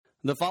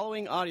The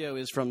following audio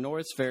is from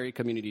Norris Ferry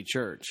Community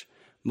Church.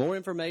 More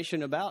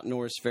information about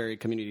Norris Ferry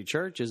Community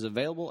Church is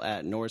available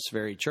at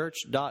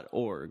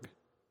norrisferrychurch.org.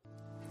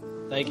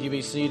 Thank you.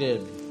 Be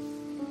seated.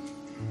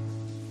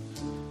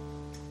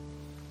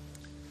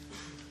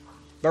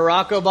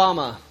 Barack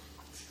Obama.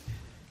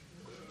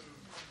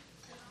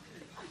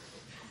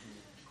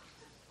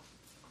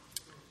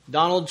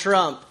 Donald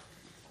Trump.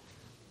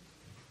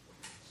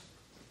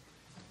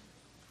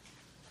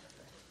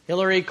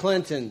 Hillary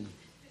Clinton.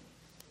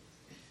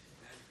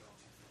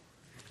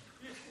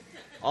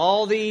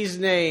 All these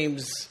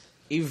names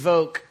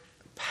evoke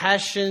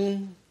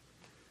passion,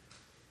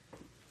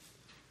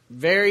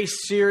 very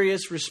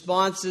serious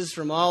responses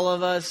from all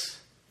of us.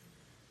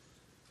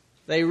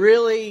 They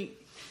really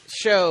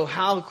show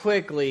how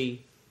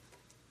quickly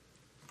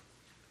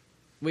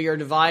we are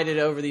divided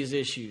over these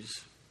issues.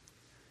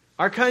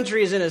 Our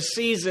country is in a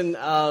season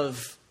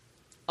of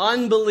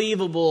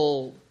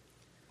unbelievable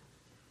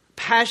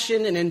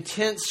passion and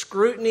intense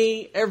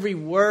scrutiny, every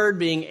word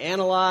being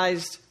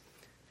analyzed.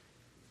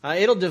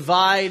 It'll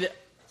divide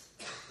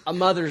a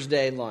Mother's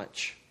Day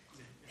lunch.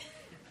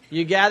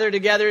 You gather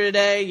together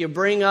today, you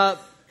bring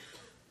up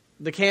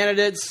the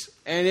candidates,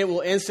 and it will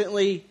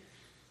instantly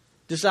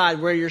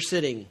decide where you're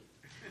sitting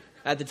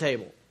at the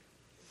table.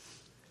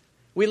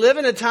 We live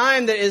in a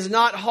time that is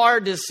not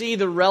hard to see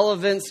the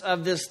relevance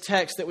of this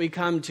text that we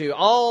come to.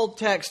 All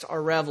texts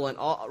are relevant.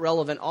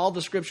 All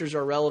the scriptures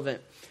are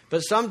relevant. But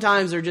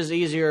sometimes they're just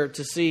easier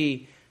to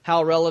see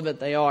how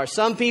relevant they are.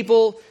 Some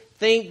people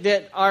think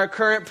that our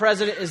current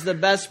president is the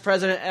best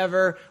president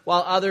ever,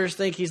 while others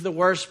think he's the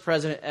worst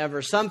president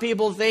ever. Some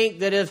people think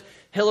that if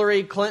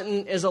Hillary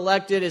Clinton is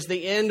elected, it's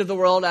the end of the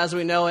world as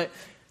we know it.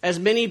 As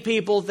many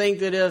people think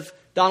that if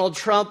Donald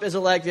Trump is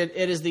elected,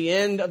 it is the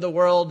end of the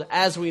world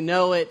as we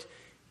know it.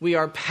 We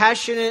are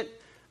passionate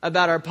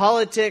about our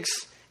politics.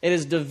 It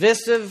is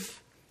divisive,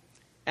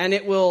 and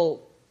it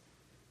will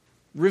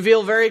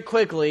reveal very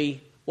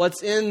quickly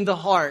what's in the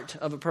heart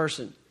of a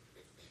person.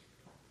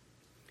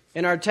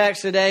 In our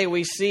text today,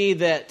 we see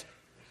that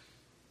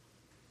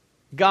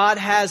God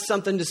has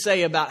something to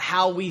say about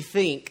how we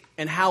think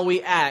and how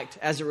we act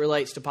as it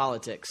relates to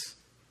politics.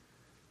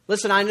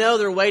 Listen, I know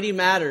they're weighty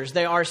matters.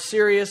 They are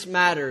serious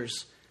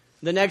matters.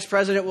 The next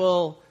president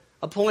will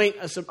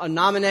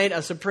nominate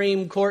a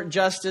Supreme Court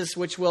justice,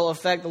 which will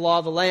affect the law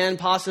of the land,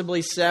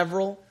 possibly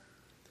several.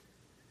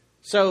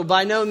 So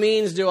by no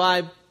means do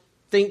I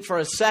think for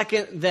a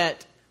second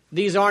that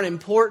these aren't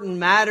important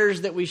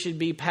matters that we should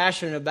be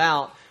passionate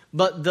about.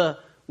 But the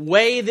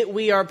way that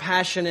we are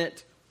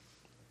passionate,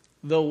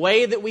 the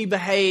way that we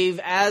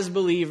behave as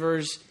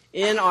believers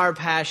in our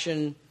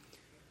passion,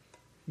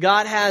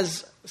 God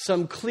has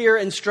some clear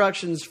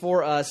instructions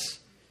for us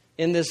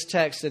in this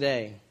text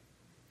today.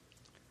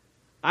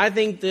 I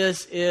think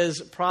this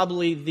is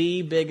probably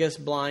the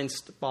biggest blind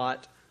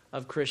spot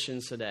of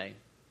Christians today.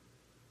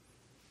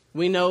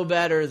 We know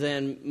better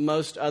than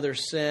most other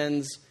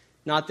sins.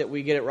 Not that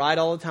we get it right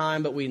all the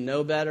time, but we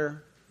know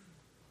better.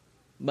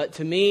 But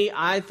to me,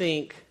 I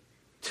think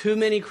too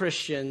many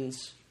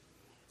Christians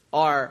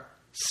are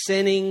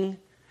sinning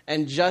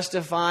and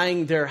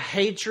justifying their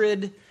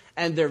hatred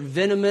and their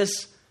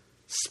venomous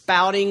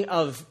spouting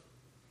of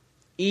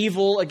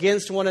evil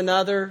against one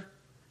another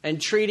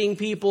and treating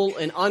people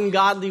in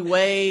ungodly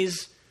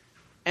ways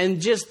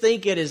and just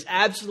think it is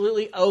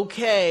absolutely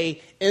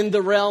okay in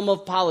the realm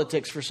of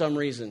politics for some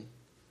reason.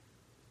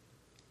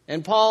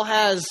 And Paul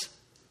has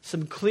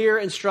some clear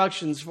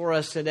instructions for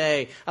us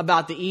today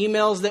about the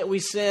emails that we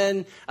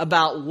send,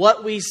 about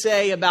what we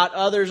say about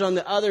others on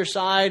the other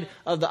side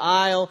of the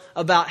aisle,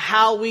 about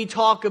how we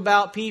talk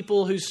about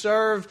people who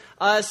serve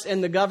us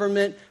in the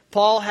government.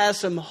 Paul has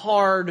some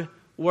hard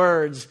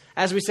words.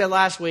 As we said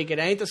last week, it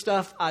ain't the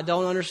stuff I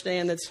don't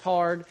understand that's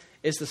hard,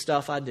 it's the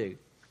stuff I do.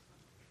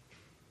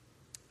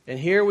 And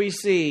here we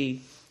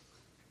see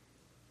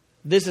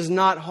this is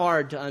not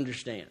hard to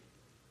understand.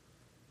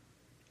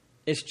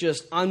 It's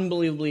just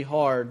unbelievably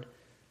hard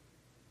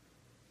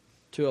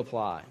to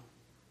apply.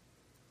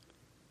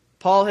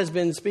 Paul has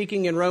been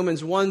speaking in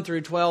Romans 1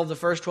 through 12, the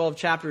first 12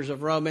 chapters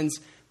of Romans,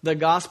 the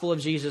gospel of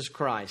Jesus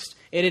Christ.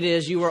 And it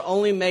is, you are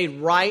only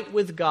made right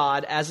with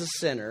God as a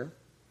sinner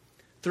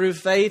through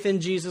faith in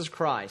Jesus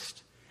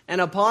Christ. And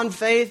upon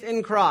faith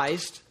in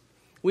Christ,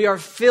 we are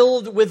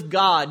filled with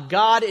God.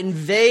 God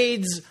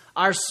invades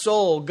our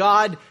soul.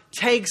 God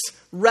takes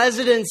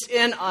residence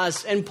in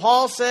us. And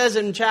Paul says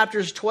in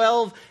chapters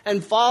 12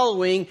 and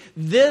following,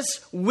 this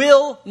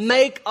will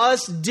make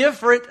us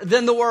different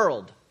than the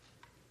world.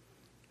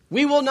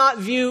 We will not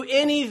view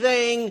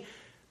anything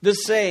the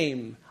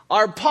same.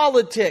 Our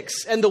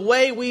politics and the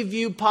way we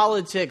view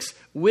politics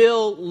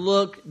will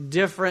look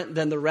different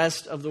than the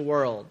rest of the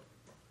world.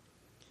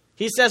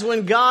 He says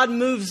when God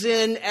moves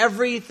in,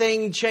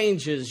 everything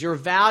changes. Your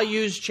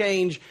values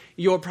change.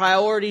 Your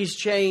priorities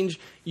change.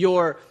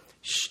 Your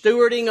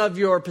stewarding of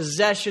your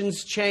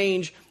possessions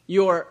change.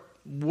 Your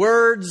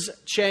words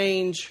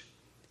change.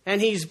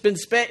 And he's been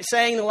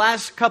saying the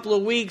last couple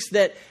of weeks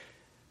that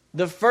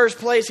the first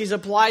place he's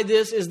applied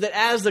this is that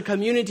as the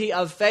community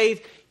of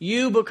faith,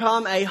 you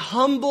become a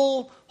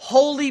humble,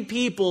 holy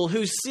people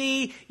who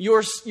see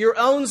your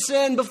own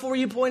sin before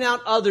you point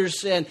out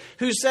others' sin,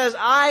 who says,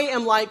 I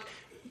am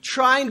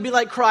trying to be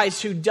like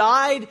Christ, who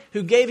died,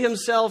 who gave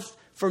himself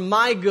for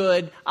my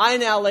good. I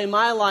now lay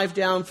my life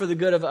down for the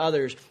good of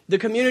others. The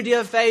community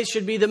of faith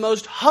should be the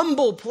most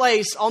humble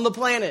place on the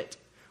planet,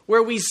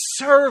 where we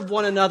serve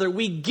one another,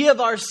 we give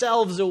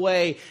ourselves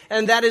away.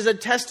 And that is a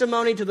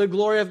testimony to the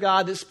glory of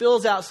God that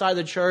spills outside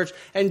the church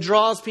and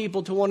draws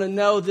people to want to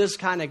know this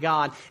kind of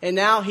God. And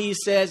now he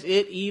says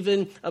it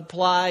even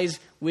applies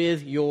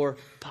with your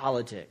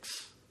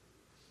politics.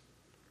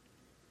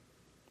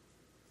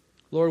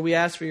 Lord, we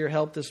ask for your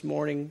help this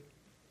morning.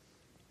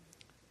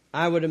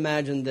 I would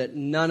imagine that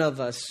none of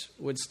us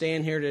would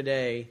stand here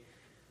today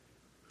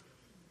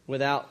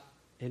without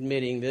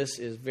admitting this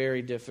is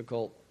very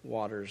difficult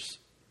waters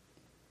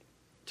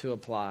to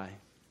apply.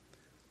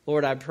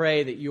 Lord, I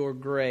pray that your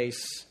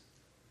grace,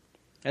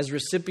 as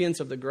recipients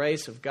of the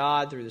grace of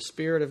God through the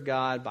Spirit of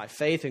God by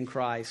faith in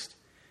Christ,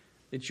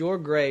 that your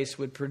grace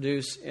would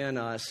produce in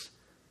us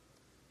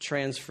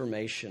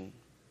transformation.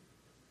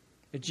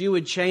 That you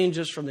would change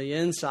us from the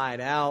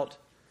inside out,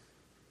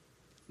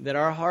 that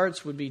our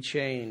hearts would be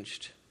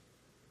changed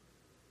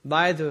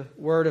by the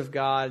Word of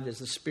God as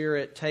the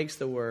Spirit takes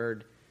the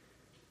Word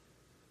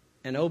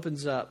and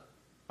opens up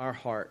our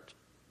heart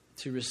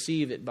to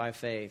receive it by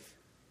faith.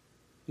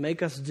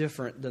 Make us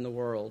different than the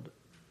world.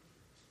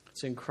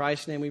 It's in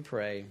Christ's name we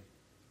pray.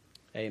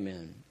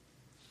 Amen.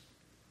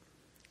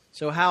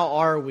 So how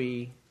are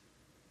we,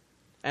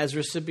 as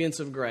recipients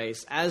of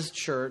grace, as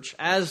church,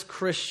 as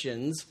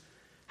Christians,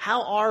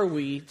 how are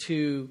we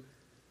to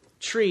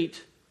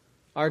treat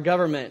our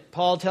government?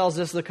 Paul tells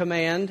us the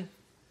command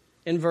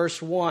in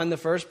verse 1, the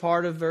first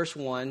part of verse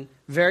 1.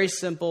 Very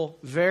simple,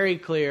 very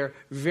clear,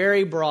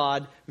 very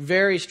broad,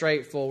 very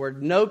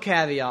straightforward, no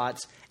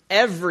caveats.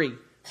 Every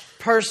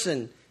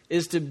person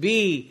is to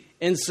be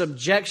in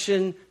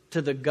subjection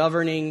to the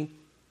governing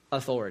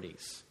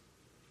authorities.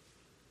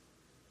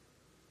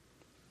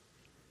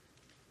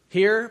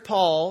 Here,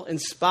 Paul,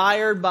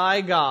 inspired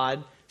by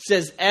God,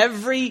 says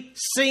every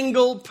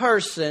single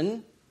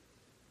person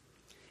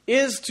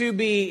is to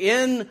be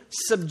in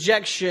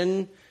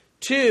subjection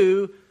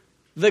to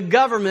the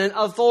government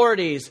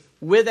authorities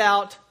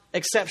without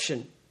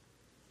exception.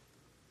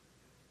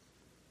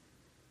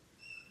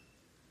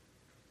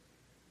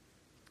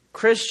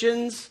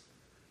 Christians,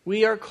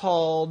 we are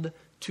called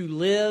to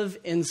live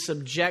in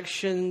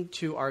subjection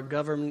to our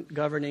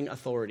governing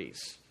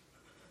authorities.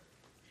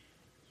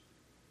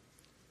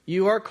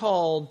 You are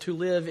called to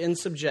live in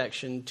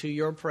subjection to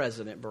your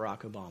President, Barack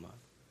Obama.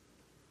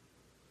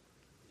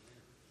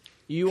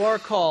 You are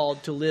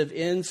called to live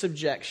in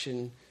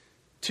subjection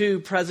to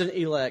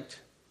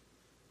President-elect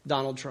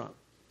Donald Trump.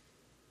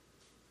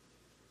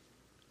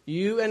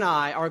 You and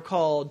I are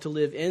called to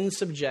live in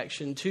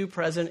subjection to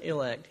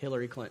President-elect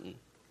Hillary Clinton,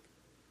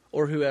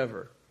 or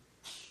whoever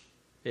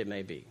it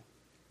may be.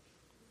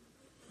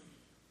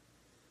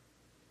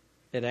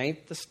 It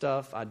ain't the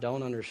stuff I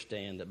don't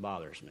understand that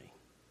bothers me.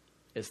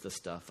 It's the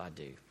stuff I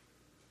do.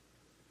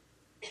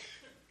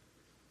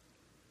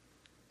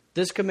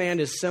 This command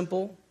is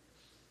simple.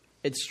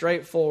 It's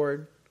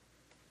straightforward.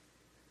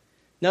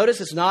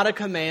 Notice it's not a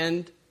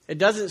command. It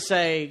doesn't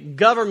say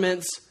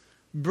governments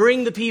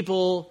bring the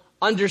people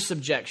under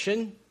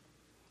subjection.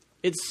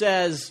 It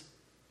says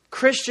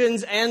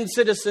Christians and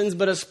citizens,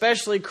 but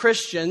especially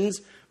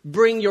Christians,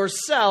 bring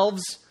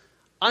yourselves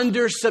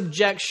under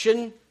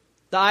subjection.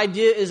 The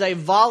idea is a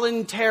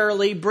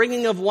voluntarily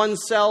bringing of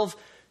oneself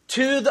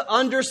to the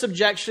under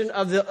subjection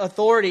of the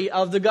authority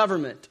of the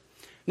government.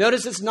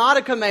 Notice it's not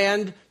a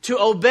command to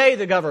obey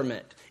the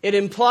government. It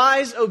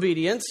implies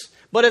obedience,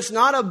 but it's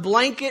not a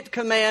blanket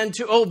command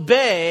to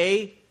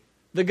obey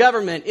the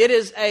government. It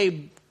is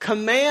a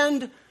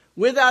command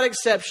without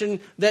exception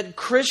that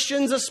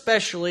Christians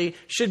especially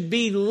should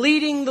be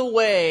leading the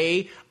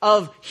way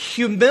of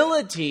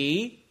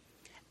humility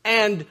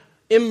and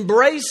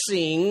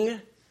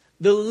embracing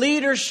the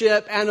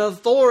leadership and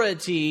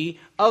authority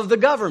of the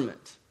government.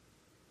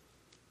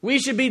 We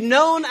should be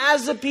known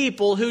as a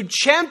people who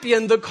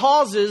champion the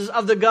causes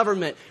of the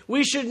government.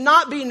 We should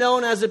not be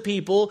known as a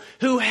people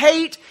who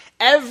hate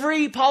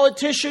every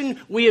politician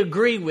we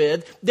agree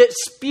with, that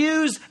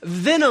spews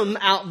venom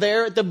out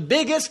there at the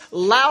biggest,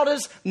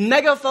 loudest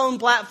megaphone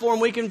platform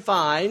we can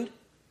find.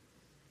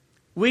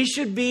 We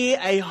should be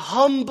a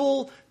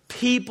humble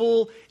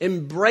people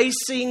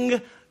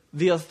embracing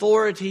the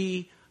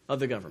authority of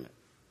the government.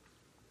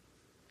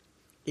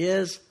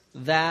 Is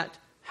that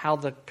how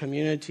the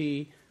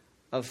community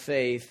of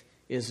faith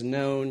is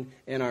known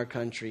in our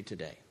country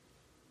today?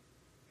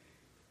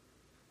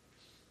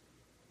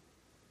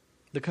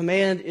 The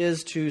command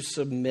is to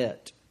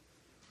submit.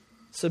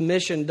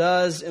 Submission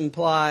does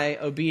imply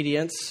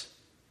obedience.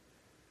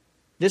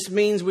 This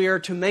means we are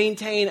to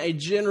maintain a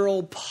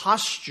general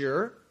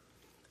posture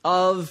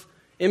of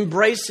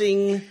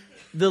embracing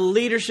the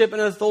leadership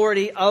and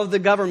authority of the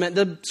government.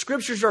 The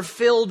scriptures are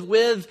filled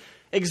with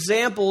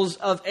examples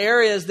of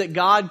areas that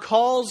God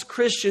calls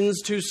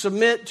Christians to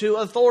submit to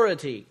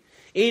authority.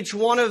 Each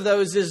one of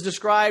those is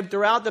described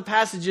throughout the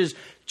passages.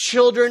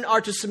 Children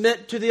are to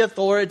submit to the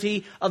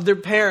authority of their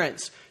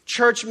parents.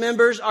 Church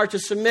members are to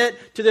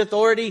submit to the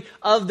authority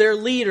of their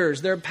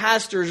leaders, their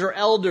pastors or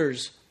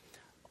elders.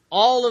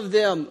 All of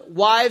them,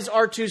 wives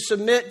are to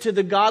submit to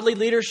the godly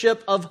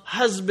leadership of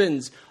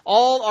husbands.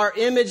 All are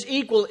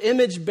equal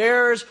image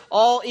bearers,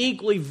 all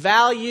equally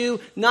value,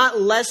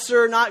 not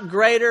lesser, not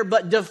greater,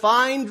 but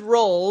defined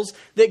roles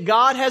that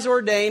God has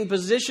ordained,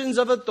 positions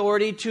of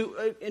authority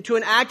to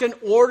enact an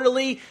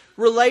orderly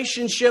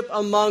relationship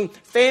among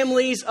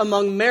families,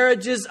 among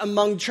marriages,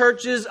 among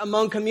churches,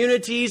 among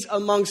communities,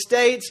 among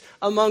states,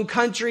 among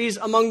countries,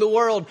 among the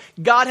world.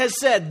 God has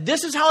said,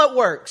 this is how it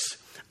works.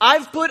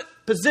 I've put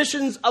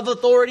positions of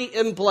authority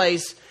in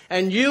place,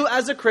 and you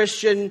as a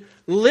Christian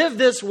live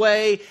this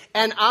way,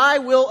 and I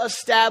will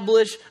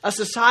establish a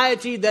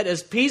society that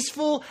is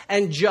peaceful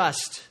and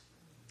just,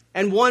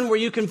 and one where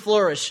you can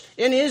flourish.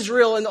 In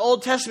Israel, in the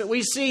Old Testament,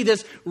 we see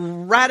this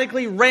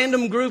radically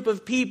random group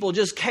of people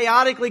just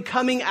chaotically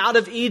coming out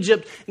of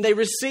Egypt. And they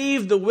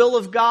received the will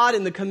of God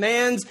and the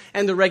commands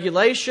and the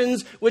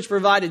regulations, which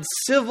provided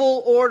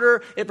civil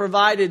order. It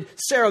provided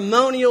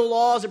ceremonial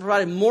laws. It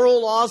provided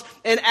moral laws.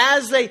 And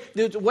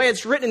the way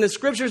it's written in the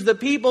Scriptures, the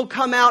people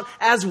come out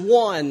as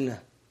one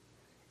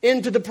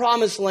into the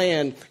promised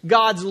land.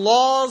 God's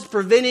laws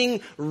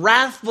preventing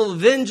wrathful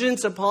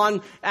vengeance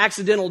upon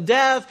accidental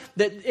death,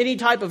 that any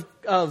type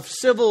of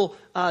civil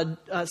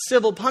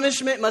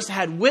punishment must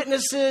have had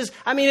witnesses.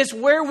 I mean, it's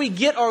where we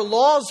get our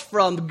laws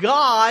from.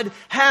 God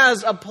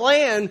has a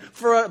plan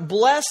for a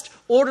blessed,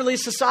 orderly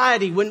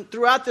society. When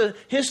throughout the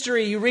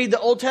history you read the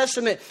Old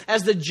Testament,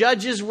 as the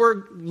judges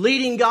were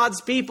leading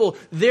God's people,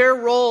 their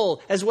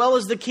role, as well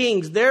as the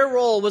kings, their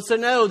role was to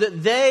know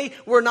that they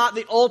were not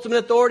the ultimate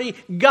authority.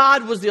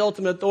 God was the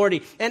ultimate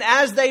authority. And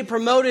as they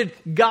promoted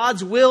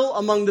God's will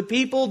among the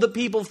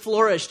people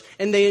flourished,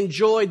 and they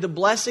enjoyed the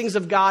blessings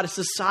of God, a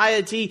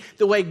society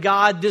the way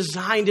God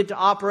designed it to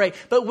operate.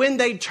 But when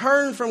they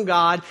turned from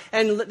God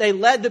and they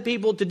led the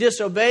people to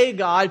disobey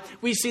God,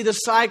 we see the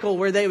cycle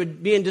where they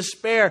would be in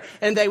despair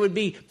and they would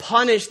be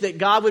punished, that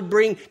God would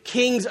bring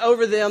kings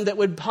over them that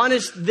would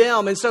punish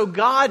them. And so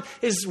God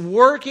is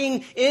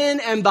working in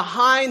and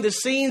behind the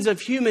scenes of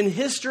human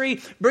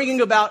history,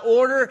 bringing about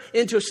order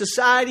into a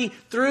society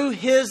through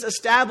His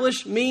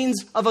established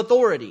means of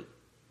authority.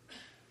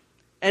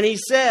 And He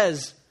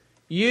says,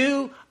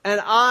 you and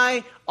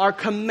I are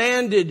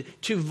commanded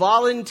to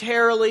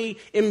voluntarily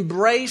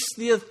embrace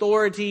the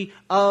authority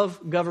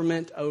of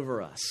government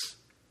over us.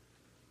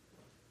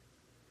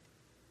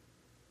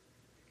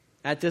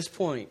 At this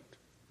point,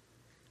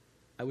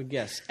 I would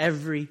guess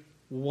every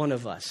one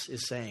of us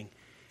is saying,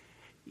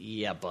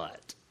 yeah,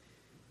 but.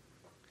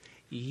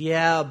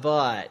 Yeah,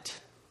 but.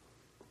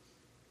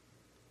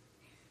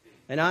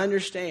 And I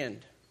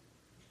understand.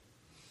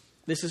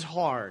 This is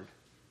hard.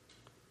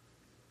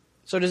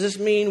 So does this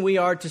mean we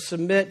are to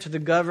submit to the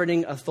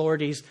governing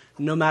authorities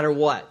no matter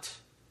what?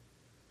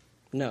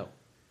 No.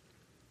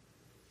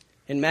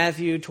 In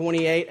Matthew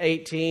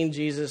 28:18,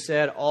 Jesus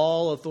said,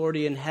 all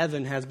authority in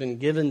heaven has been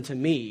given to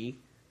me.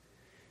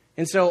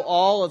 And so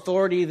all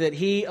authority that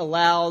He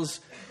allows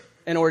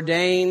and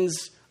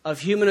ordains of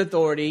human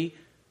authority,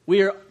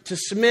 we are to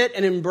submit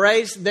and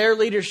embrace their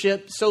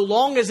leadership so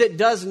long as it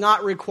does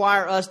not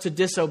require us to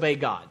disobey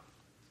God.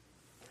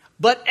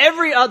 But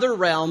every other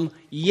realm,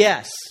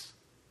 yes.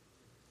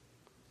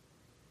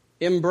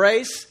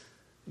 Embrace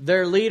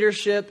their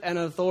leadership and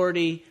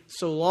authority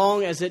so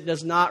long as it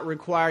does not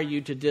require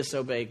you to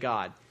disobey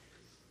God.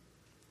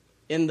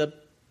 In the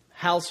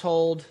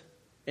household,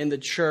 in the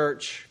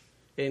church,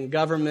 in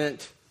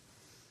government,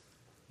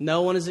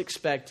 no one is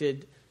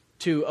expected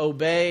to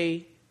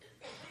obey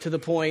to the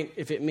point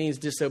if it means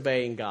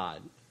disobeying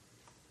God.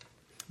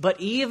 But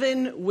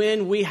even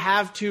when we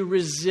have to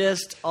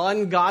resist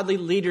ungodly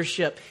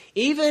leadership,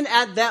 even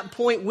at that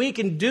point, we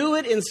can do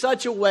it in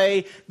such a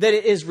way that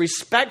it is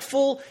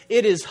respectful,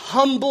 it is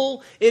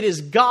humble, it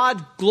is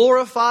God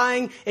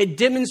glorifying. It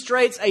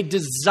demonstrates a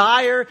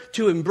desire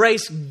to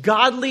embrace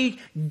godly,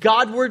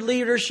 Godward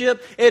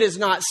leadership. It is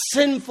not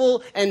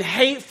sinful and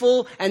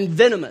hateful and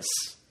venomous.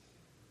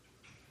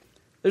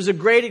 There's a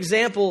great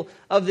example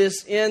of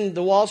this in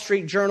the Wall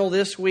Street Journal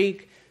this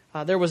week.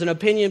 There was an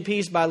opinion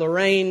piece by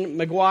Lorraine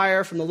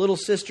McGuire from the Little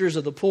Sisters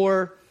of the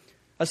Poor.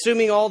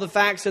 Assuming all the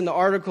facts in the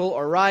article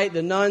are right,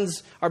 the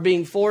nuns are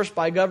being forced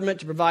by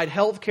government to provide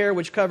health care,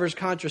 which covers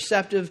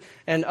contraceptive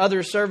and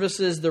other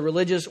services the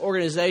religious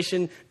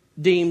organization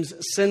deems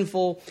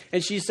sinful.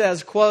 And she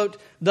says, quote,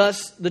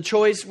 thus the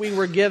choice we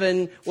were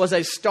given was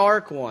a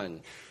stark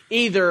one.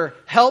 Either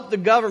help the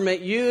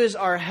government use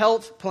our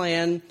health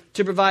plan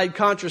to provide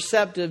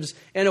contraceptives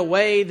in a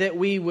way that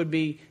we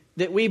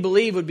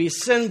believe would be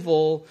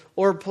sinful,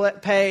 or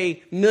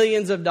pay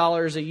millions of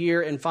dollars a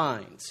year in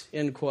fines,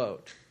 end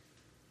quote.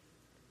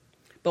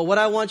 But what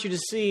I want you to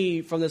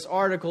see from this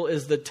article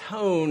is the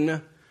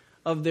tone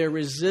of their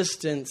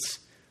resistance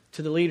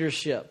to the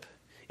leadership.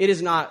 It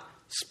is not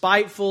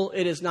spiteful.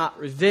 It is not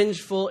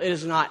revengeful. It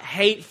is not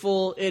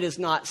hateful. It is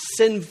not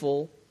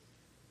sinful.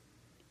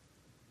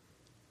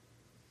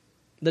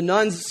 The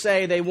nuns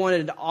say they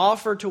wanted to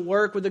offer to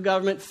work with the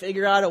government,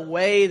 figure out a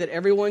way that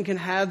everyone can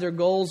have their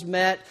goals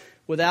met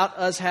without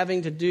them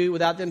having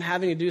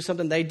to do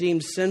something they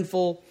deemed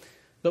sinful.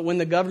 But when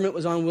the government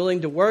was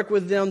unwilling to work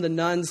with them, the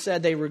nuns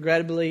said they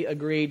regrettably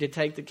agreed to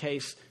take the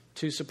case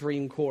to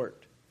Supreme Court.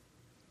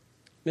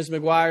 Ms.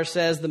 McGuire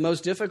says, the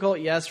most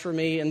difficult yes for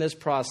me in this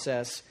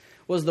process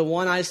was the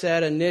one I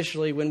said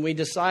initially when we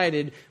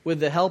decided, with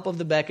the help of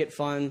the Becket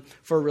Fund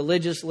for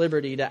Religious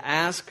Liberty, to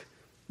ask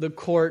the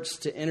courts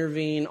to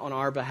intervene on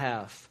our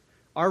behalf.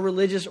 Our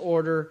religious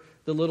order,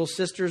 the Little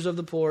Sisters of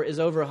the Poor, is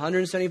over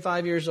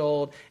 175 years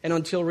old, and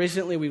until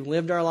recently we've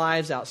lived our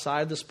lives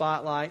outside the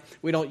spotlight.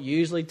 We don't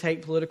usually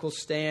take political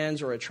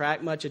stands or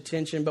attract much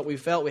attention, but we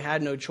felt we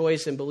had no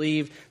choice and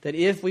believed that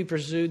if we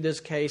pursued this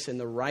case in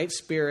the right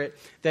spirit,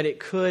 that it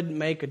could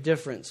make a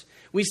difference.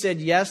 We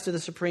said yes to the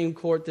Supreme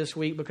Court this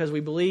week because we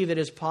believe it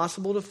is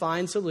possible to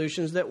find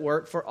solutions that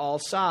work for all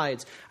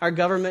sides. Our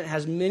government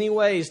has many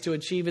ways to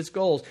achieve its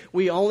goals.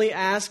 We only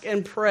ask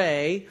and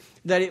pray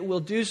that it will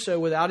do so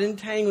without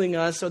entangling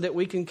us so that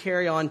we can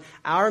carry on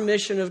our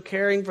mission of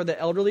caring for the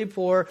elderly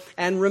poor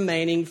and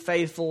remaining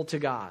faithful to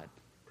God.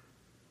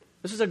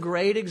 This is a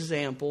great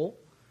example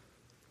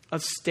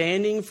of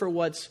standing for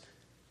what's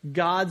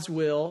God's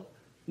will,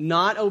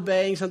 not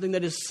obeying something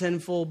that is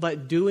sinful,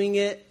 but doing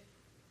it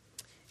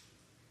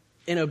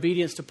in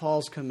obedience to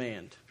Paul's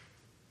command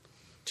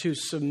to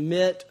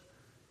submit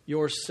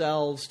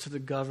yourselves to the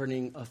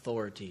governing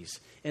authorities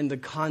in the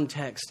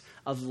context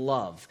of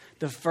love.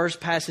 The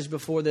first passage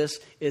before this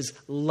is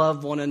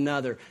love one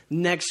another.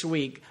 Next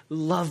week,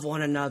 love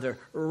one another.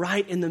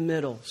 Right in the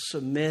middle,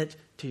 submit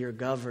to your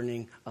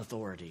governing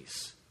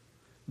authorities.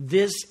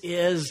 This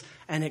is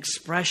an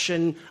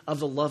expression of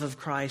the love of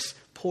Christ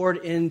poured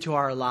into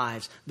our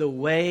lives, the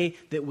way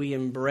that we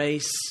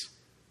embrace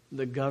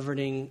the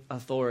governing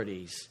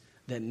authorities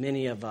that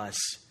many of us,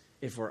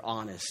 if we're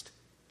honest,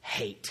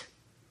 hate.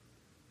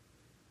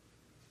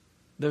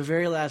 The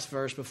very last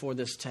verse before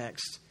this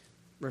text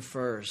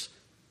refers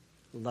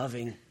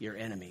loving your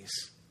enemies.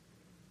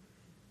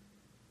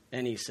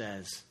 And he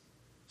says,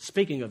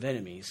 speaking of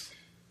enemies,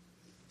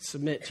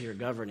 submit to your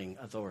governing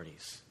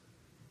authorities.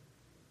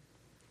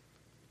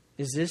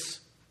 Is this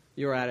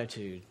your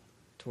attitude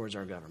towards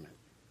our government?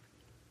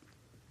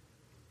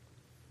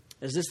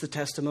 Is this the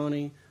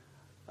testimony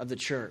of the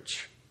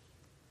church?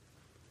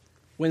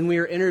 When we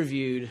are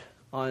interviewed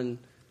on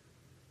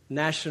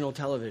national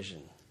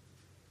television,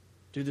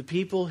 do the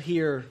people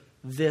hear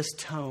this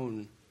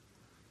tone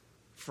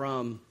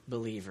from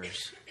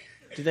believers?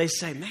 Do they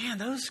say, man,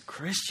 those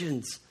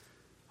Christians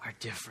are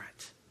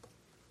different?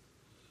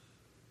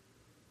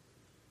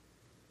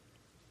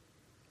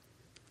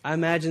 I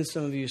imagine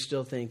some of you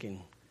still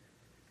thinking,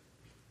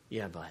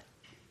 yeah, but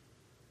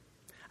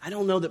I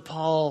don't know that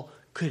Paul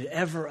could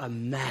ever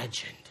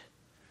imagined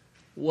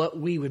what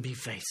we would be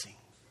facing.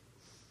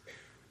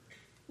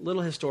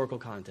 Little historical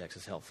context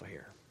is helpful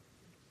here.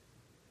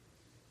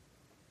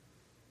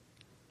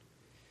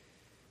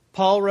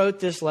 Paul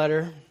wrote this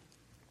letter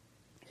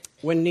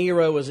when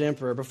Nero was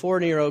emperor. Before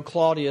Nero,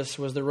 Claudius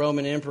was the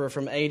Roman emperor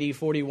from AD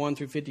 41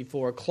 through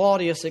 54.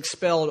 Claudius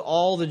expelled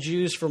all the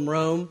Jews from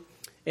Rome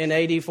in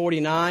AD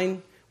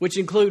 49, which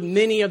include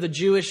many of the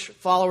Jewish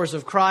followers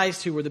of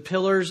Christ who were the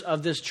pillars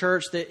of this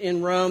church that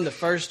in Rome, the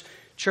first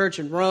church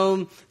in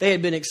Rome. They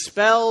had been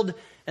expelled,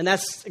 and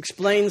that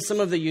explains some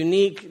of the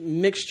unique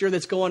mixture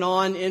that's going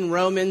on in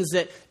Romans,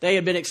 that they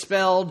had been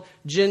expelled.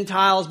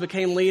 Gentiles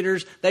became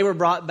leaders. They were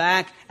brought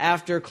back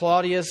after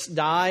Claudius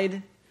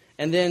died.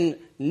 And then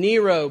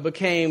Nero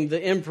became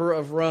the emperor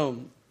of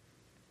Rome.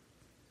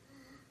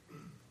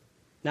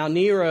 Now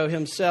Nero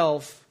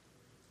himself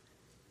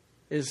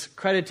is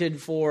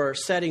credited for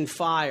setting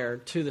fire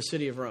to the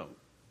city of Rome.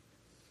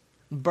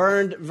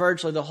 Burned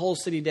virtually the whole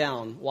city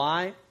down.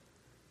 Why?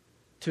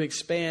 To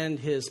expand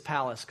his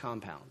palace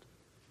compound.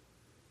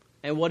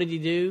 And what did he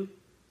do?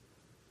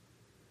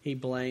 He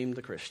blamed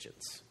the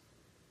Christians.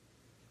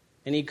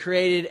 And he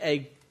created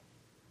a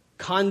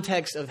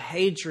context of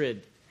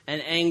hatred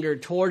and anger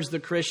towards the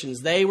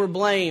Christians. They were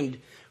blamed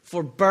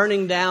for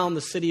burning down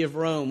the city of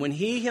Rome. When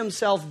he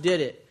himself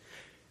did it,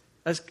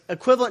 as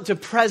equivalent to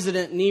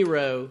President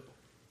Nero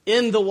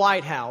in the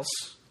White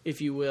House, if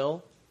you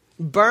will,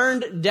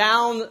 burned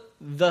down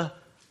the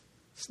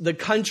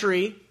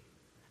country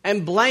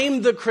and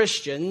blamed the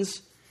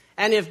Christians.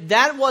 And if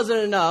that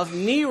wasn't enough,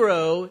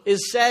 Nero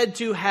is said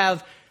to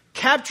have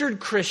captured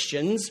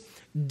Christians,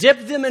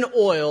 dipped them in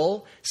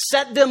oil,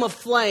 set them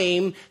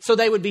aflame so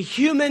they would be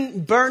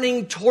human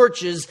burning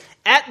torches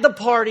at the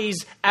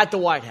parties at the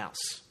White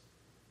House.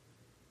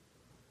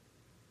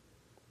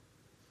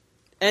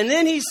 And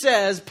then he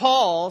says,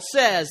 Paul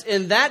says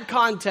in that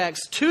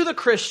context to the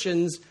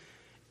Christians,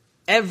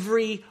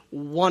 every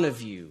one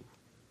of you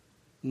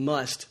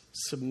must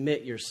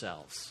submit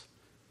yourselves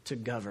to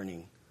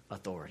governing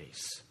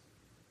authorities.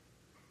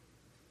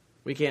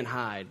 We can't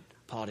hide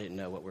Paul didn't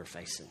know what we're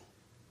facing.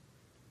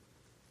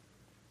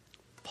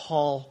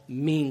 Paul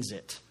means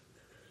it.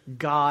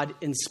 God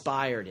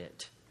inspired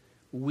it.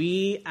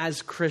 We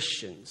as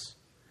Christians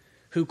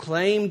who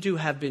claim to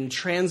have been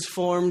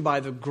transformed by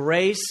the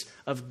grace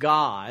of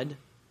God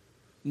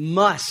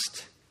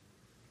must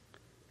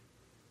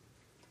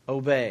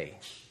obey,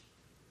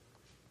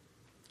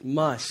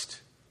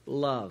 must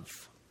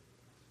love,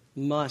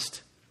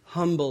 must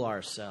humble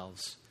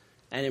ourselves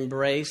and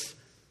embrace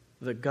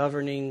the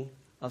governing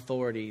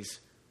authorities'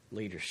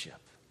 leadership.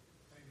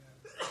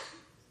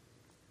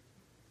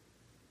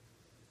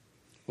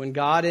 When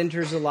God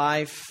enters a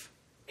life,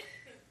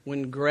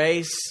 when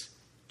grace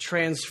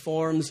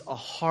transforms a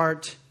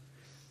heart,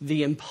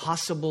 the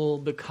impossible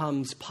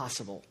becomes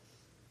possible.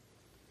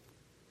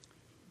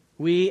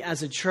 We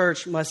as a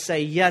church must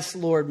say, yes,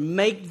 Lord,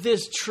 make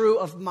this true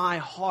of my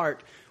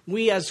heart.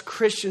 We as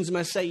Christians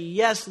must say,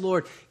 yes,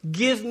 Lord,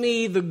 give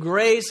me the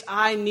grace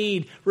I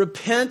need.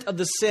 Repent of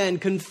the sin.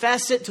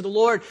 Confess it to the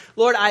Lord.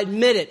 Lord, I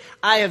admit it.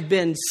 I have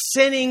been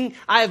sinning.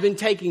 I have been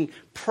taking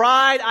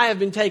pride. I have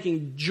been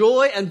taking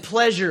joy and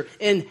pleasure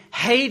in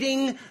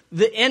hating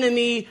the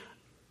enemy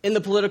in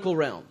the political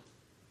realm.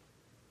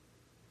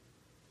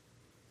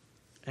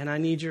 And I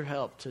need your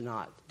help to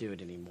not do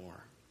it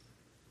anymore.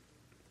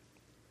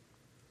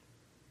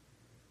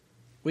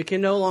 We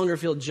can no longer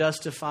feel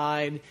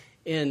justified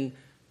in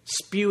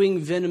spewing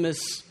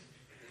venomous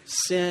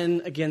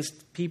sin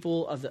against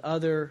people of the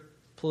other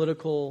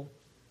political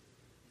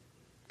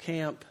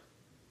camp.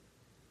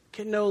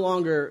 Can no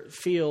longer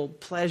feel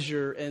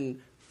pleasure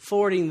in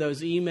forwarding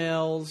those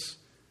emails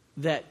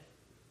that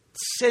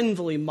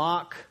sinfully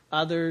mock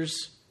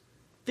others.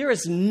 There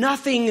is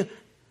nothing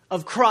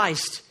of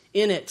Christ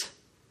in it.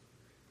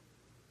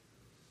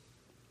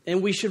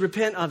 And we should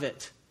repent of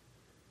it.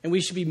 And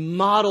we should be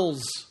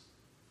models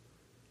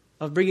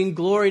of bringing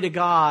glory to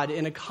God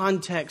in a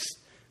context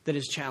that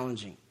is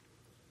challenging.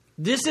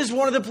 This is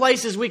one of the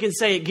places we can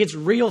say it gets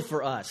real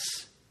for us.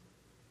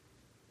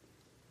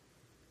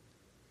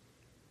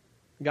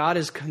 God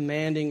is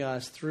commanding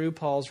us through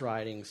Paul's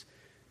writings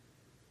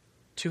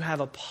to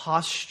have a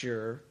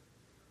posture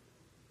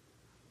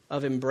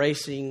of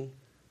embracing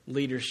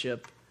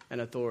leadership and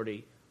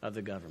authority of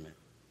the government.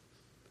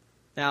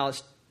 Now,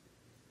 if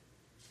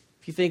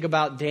you think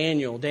about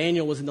Daniel,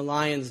 Daniel was in the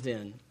lion's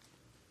den.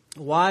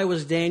 Why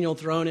was Daniel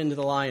thrown into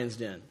the lion's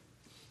den?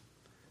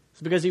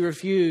 It's because he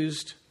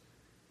refused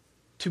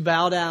to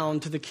bow down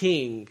to the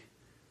king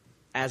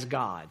as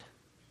God,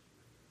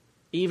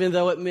 even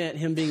though it meant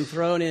him being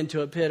thrown into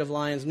a pit of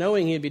lions,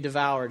 knowing he'd be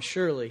devoured,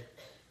 surely,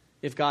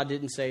 if God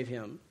didn't save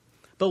him.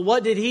 But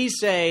what did he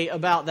say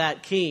about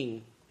that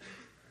king?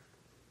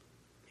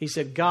 He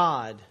said,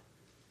 God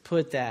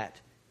put that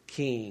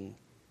king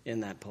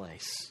in that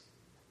place.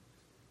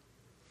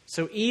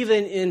 So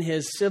even in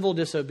his civil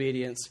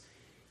disobedience,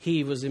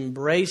 he was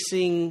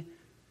embracing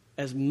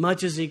as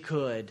much as he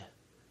could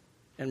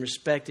and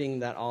respecting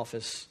that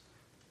office.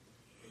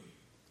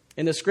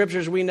 In the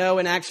scriptures, we know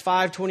in Acts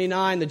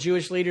 5:29, the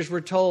Jewish leaders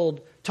were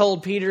told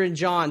Peter and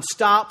John,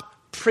 stop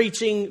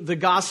preaching the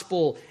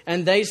gospel.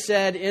 And they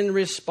said in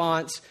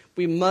response,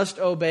 we must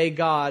obey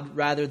God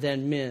rather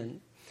than men.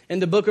 In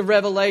the book of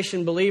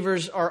Revelation,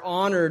 believers are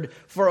honored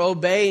for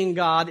obeying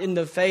God in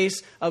the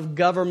face of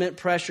government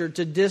pressure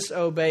to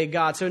disobey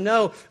God. So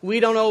no, we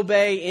don't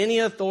obey any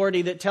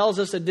authority that tells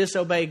us to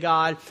disobey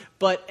God,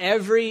 but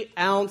every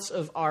ounce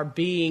of our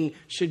being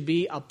should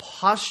be a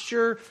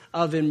posture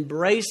of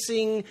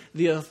embracing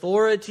the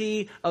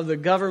authority of the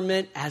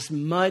government as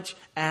much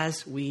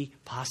as we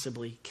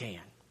possibly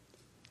can.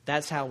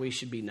 That's how we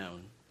should be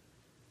known.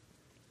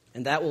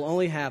 And that will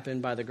only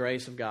happen by the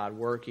grace of God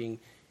working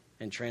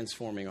and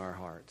transforming our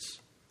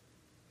hearts.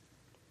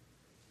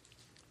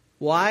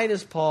 Why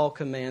does Paul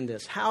command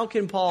this? How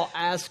can Paul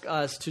ask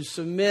us to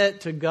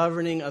submit to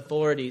governing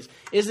authorities?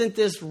 Isn't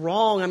this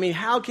wrong? I mean,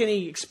 how can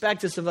he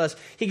expect this of us?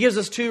 He gives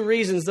us two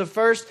reasons. The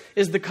first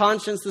is the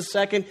conscience. The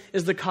second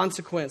is the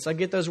consequence. I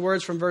get those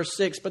words from verse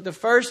 6. But the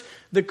first,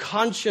 the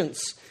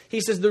conscience. He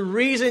says the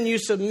reason you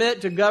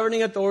submit to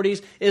governing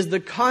authorities is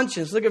the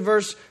conscience. Look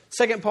at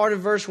second part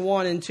of verse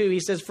 1 and 2. He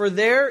says, for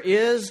there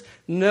is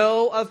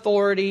no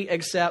authority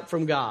except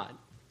from God,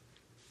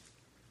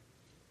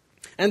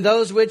 and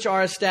those which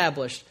are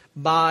established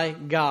by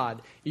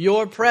God.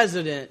 Your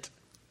president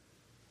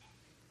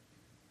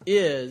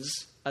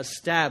is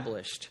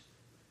established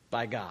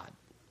by God.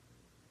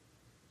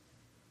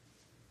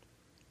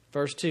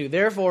 Verse 2,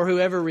 therefore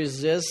whoever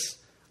resists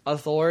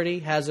authority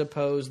has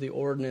opposed the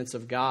ordinance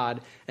of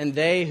God, and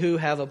they who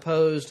have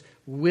opposed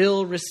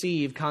will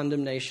receive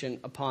condemnation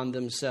upon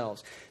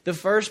themselves. The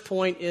first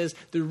point is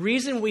the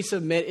reason we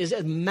submit is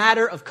a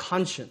matter of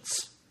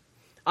conscience.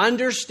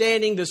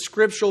 Understanding the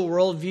scriptural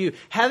worldview,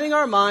 having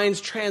our minds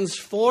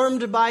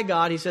transformed by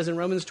God. He says in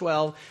Romans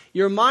 12,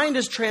 your mind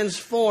is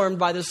transformed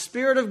by the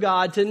Spirit of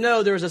God to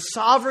know there is a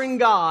sovereign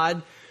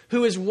God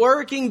who is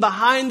working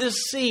behind the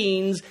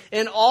scenes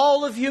in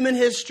all of human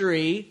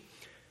history.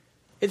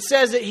 It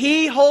says that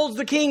He holds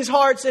the king's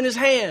hearts in His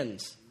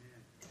hands.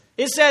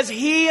 It says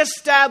He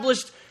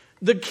established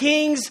the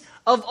kings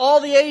of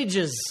all the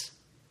ages.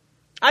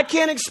 I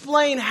can't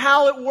explain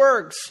how it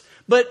works,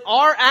 but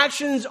our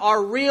actions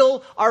are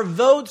real. Our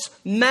votes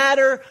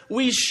matter.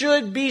 We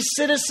should be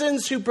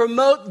citizens who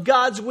promote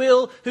God's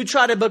will, who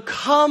try to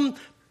become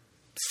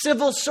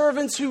civil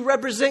servants who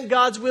represent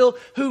God's will,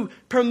 who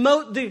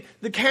promote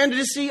the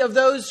candidacy of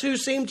those who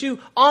seem to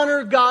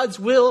honor God's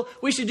will.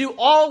 We should do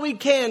all we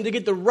can to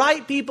get the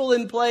right people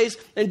in place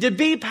and to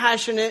be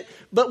passionate.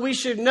 But we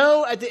should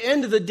know at the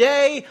end of the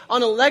day,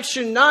 on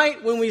election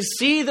night, when we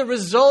see the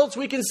results,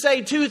 we can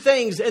say two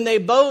things, and they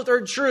both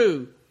are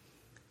true.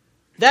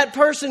 That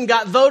person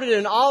got voted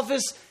in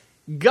office.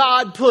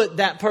 God put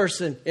that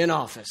person in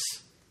office.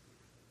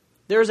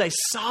 There's a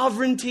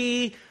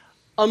sovereignty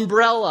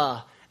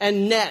umbrella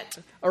and net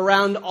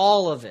around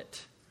all of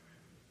it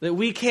that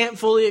we can't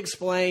fully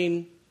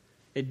explain.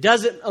 It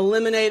doesn't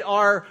eliminate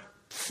our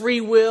free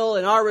will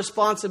and our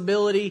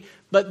responsibility,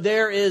 but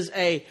there is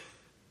a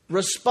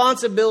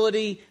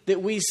responsibility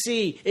that we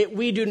see.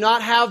 We do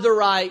not have the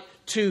right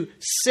to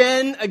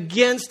sin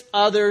against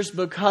others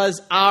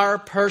because our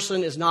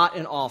person is not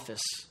in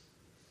office.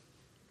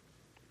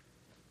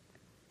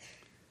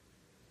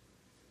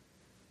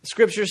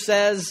 Scripture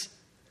says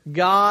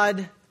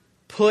God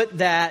put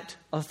that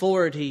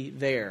authority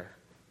there.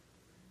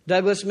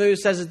 Douglas Moo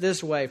says it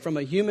this way: from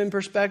a human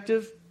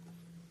perspective,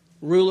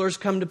 rulers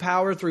come to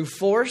power through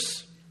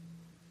force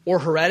or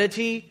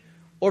heredity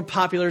or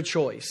popular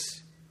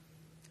choice.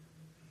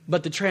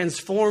 But the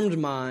transformed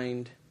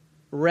mind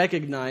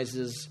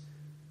recognizes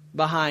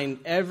behind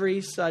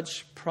every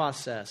such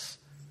process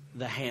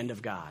the hand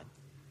of God.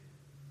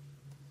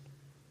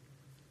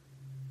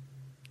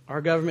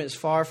 Our government is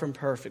far from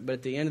perfect, but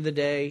at the end of the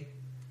day,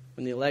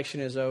 when the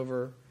election is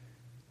over,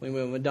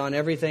 when we've done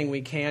everything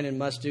we can and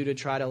must do to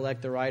try to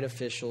elect the right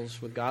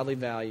officials with godly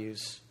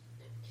values,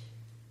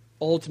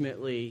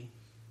 ultimately,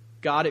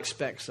 God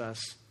expects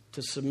us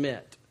to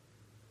submit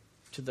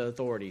to the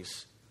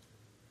authorities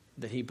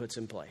that He puts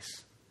in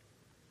place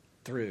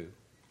through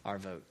our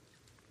vote.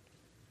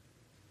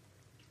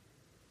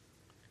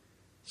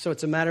 So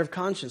it's a matter of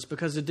conscience,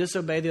 because to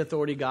disobey the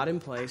authority God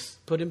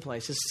put in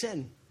place is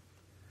sin.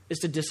 It's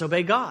to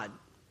disobey God.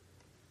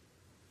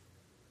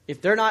 If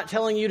they're not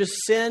telling you to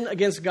sin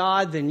against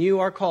God, then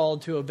you are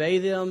called to obey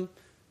them,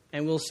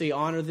 and we'll see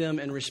honor them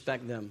and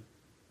respect them.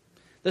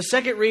 The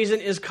second reason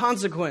is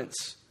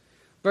consequence.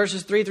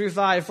 Verses 3 through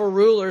 5, for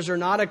rulers are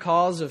not a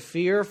cause of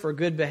fear for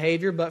good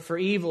behavior, but for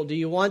evil. Do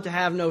you want to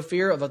have no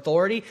fear of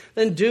authority?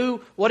 Then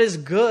do what is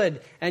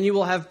good, and you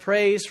will have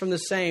praise from the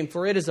same,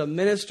 for it is a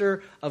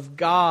minister of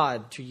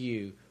God to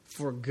you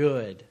for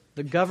good.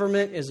 The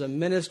government is a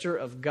minister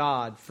of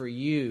God for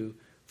you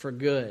for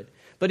good.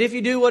 But if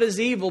you do what is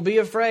evil, be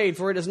afraid,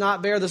 for it does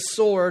not bear the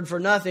sword for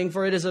nothing,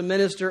 for it is a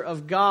minister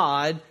of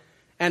God,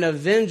 an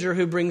avenger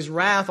who brings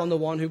wrath on the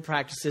one who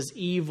practices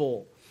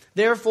evil.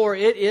 Therefore,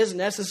 it is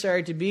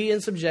necessary to be in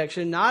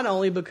subjection, not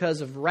only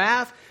because of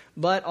wrath,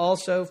 but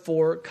also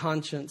for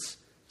conscience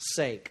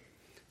sake.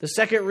 The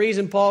second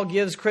reason Paul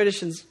gives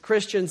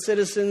Christian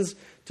citizens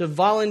to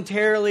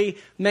voluntarily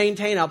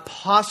maintain a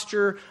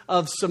posture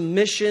of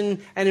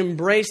submission and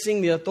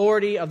embracing the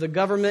authority of the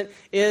government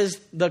is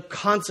the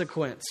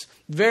consequence.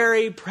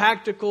 Very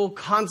practical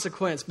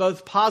consequence,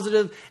 both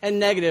positive and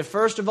negative.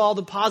 First of all,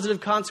 the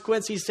positive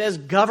consequence, he says,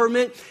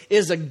 government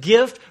is a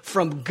gift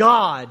from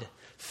God.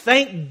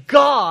 Thank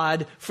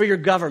God for your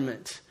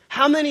government.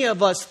 How many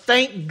of us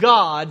thank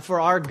God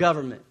for our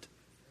government?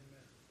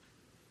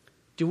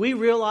 Do we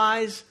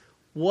realize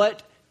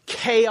what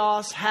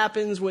chaos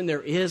happens when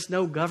there is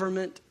no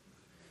government?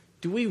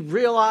 Do we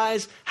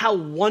realize how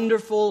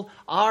wonderful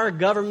our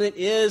government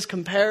is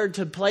compared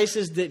to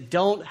places that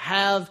don't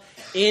have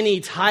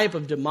any type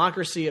of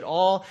democracy at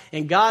all?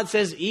 And God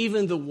says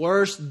even the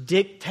worst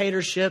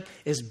dictatorship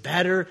is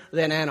better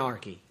than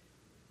anarchy.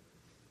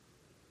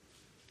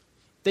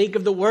 Think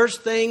of the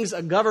worst things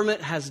a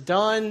government has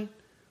done,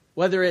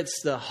 whether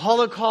it's the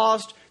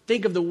Holocaust.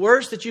 Think of the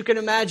worst that you can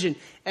imagine,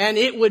 and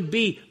it would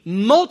be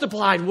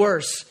multiplied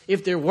worse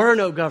if there were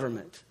no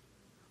government.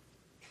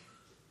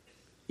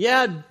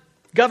 Yeah,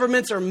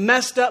 governments are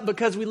messed up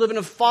because we live in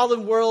a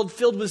fallen world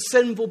filled with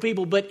sinful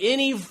people, but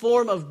any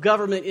form of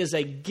government is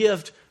a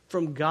gift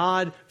from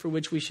God for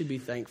which we should be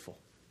thankful.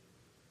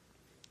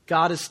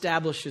 God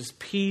establishes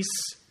peace,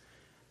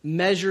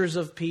 measures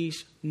of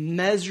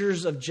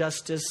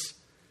justice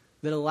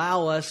that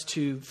allow us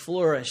to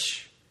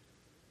flourish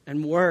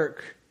and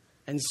work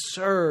and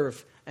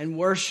serve and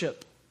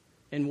worship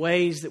in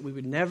ways that we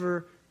would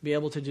never be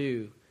able to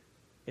do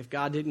if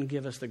God didn't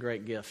give us the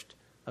great gift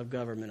of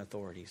government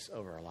authorities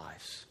over our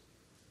lives.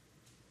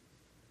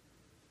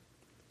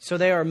 So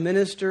they are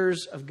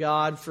ministers of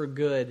God for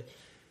good.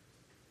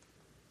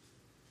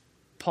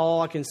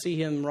 Paul, I can see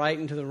him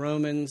writing to the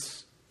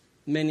Romans,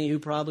 many who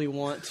probably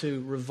want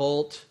to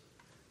revolt,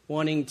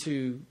 wanting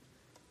to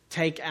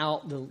take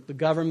out the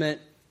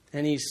government,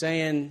 and he's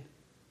saying,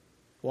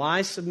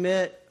 why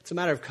submit? It's a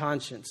matter of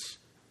conscience.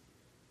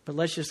 But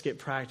let's just get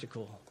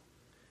practical.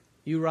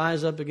 You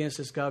rise up against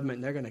this government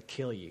and they're going to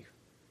kill you.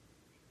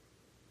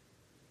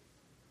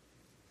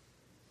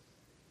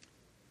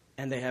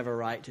 and they have a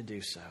right to do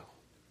so,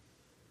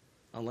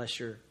 unless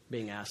you're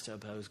being asked to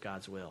oppose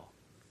God's will.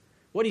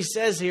 What he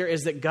says here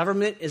is that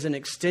government is an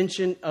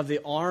extension of the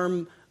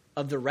arm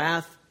of the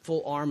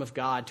wrathful arm of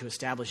God to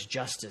establish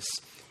justice.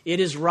 It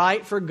is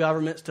right for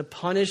governments to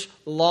punish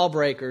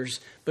lawbreakers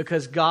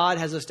because God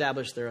has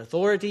established their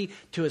authority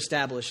to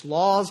establish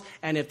laws,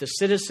 and if the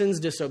citizens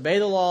disobey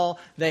the law,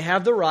 they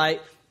have the right.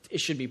 It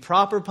should be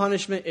proper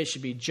punishment. It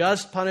should be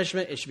just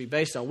punishment. It should be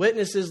based on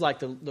witnesses like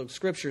the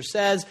Scripture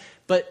says,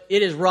 but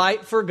it is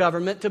right for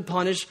government to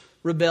punish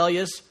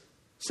rebellious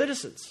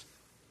citizens.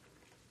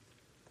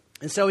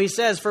 And so he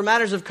says, for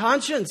matters of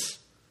conscience,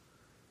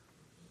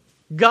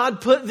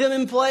 God put them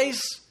in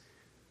place.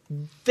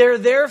 They're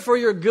there for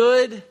your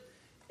good.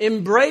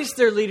 Embrace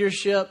their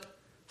leadership.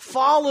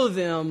 Follow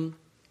them.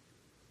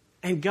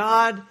 And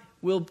God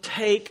will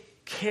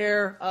take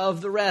care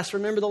of the rest.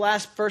 Remember the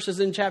last verses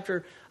in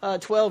chapter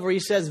 12 where he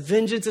says,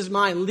 vengeance is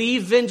mine.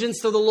 Leave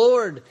vengeance to the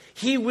Lord.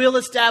 He will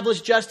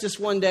establish justice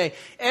one day.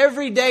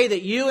 Every day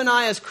that you and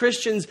I as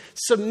Christians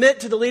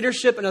submit to the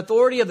leadership and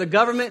authority of the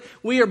government,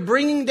 we are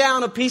bringing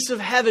down a piece of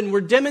heaven.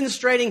 We're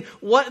demonstrating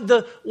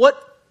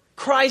what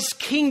Christ's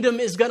kingdom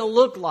is going to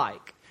look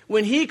like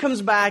when he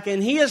comes back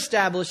and he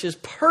establishes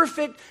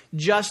perfect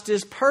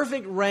justice,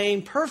 perfect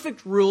reign,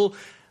 perfect rule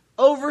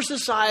over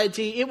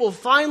society. It will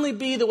finally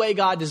be the way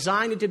God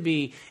designed it to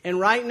be. And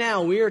right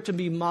now, we are to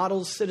be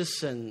model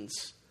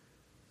citizens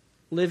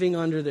living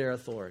under their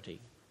authority.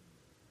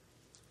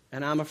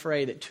 And I'm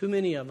afraid that too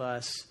many of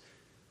us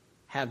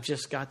have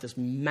just got this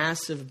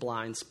massive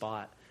blind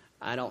spot.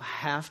 I don't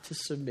have to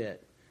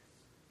submit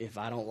if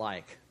I don't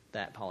like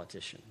that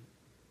politician.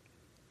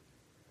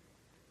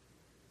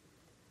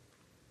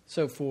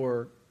 So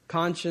for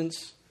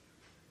conscience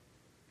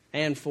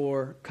and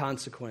for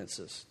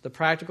consequences, the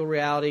practical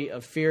reality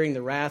of fearing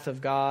the wrath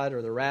of God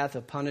or the wrath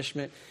of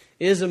punishment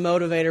is a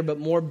motivator, but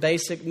more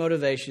basic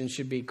motivation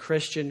should be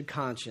Christian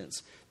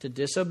conscience. To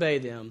disobey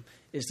them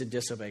is to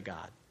disobey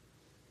God.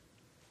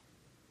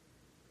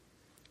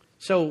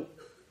 So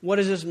what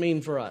does this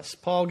mean for us?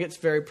 Paul gets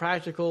very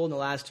practical in the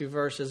last two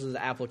verses of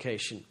the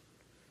application.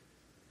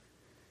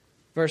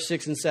 Verse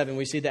 6 and 7,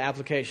 we see the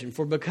application.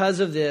 For because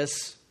of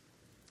this,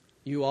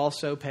 you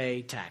also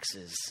pay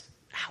taxes.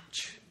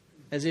 Ouch.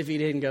 As if he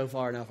didn't go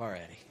far enough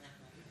already.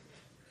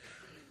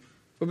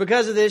 For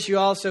because of this, you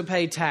also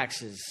pay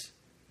taxes.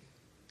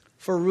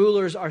 For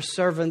rulers are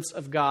servants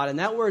of God. And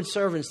that word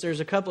servants, there's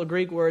a couple of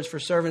Greek words for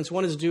servants.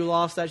 One is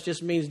doulos, that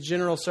just means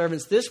general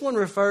servants. This one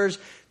refers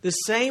the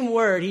same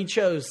word he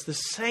chose, the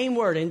same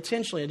word,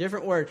 intentionally, a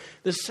different word.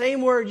 The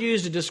same word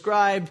used to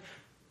describe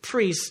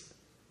priests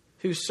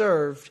who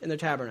served in the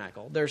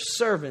tabernacle. They're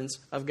servants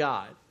of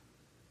God.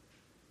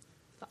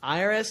 The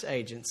IRS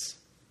agents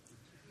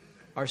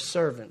are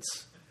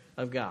servants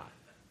of God.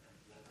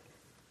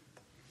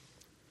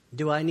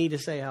 Do I need to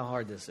say how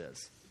hard this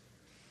is?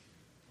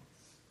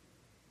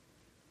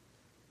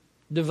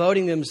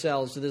 Devoting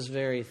themselves to this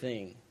very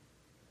thing.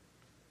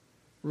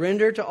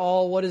 Render to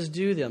all what is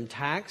due them.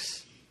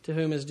 Tax, to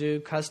whom is due.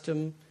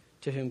 Custom,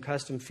 to whom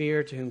custom.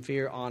 Fear, to whom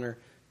fear. Honor,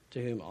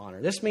 to whom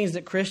honor. This means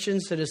that Christian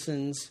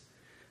citizens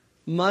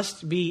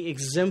must be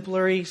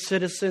exemplary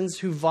citizens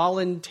who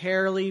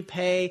voluntarily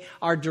pay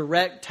our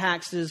direct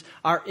taxes,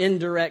 our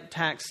indirect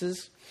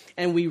taxes,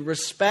 and we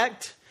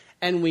respect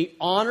and we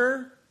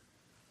honor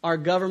our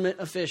government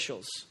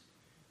officials.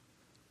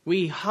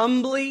 We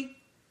humbly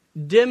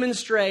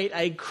demonstrate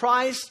a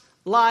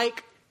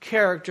Christ-like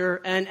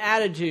character and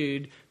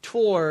attitude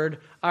toward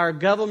our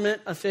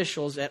government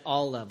officials at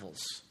all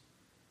levels.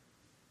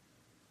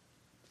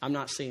 I'm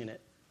not seeing it.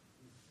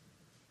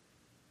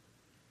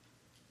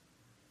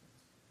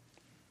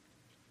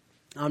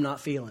 I'm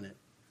not feeling it.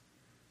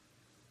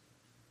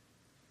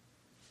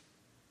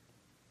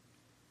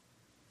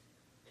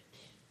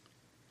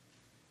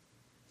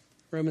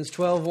 Romans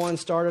 12:1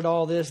 started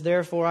all this.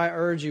 Therefore, I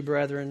urge you,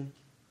 brethren,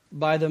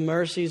 by the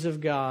mercies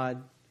of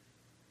God,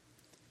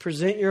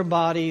 present your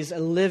bodies a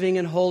living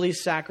and holy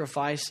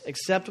sacrifice,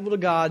 acceptable to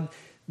God.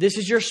 This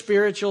is your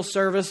spiritual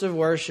service of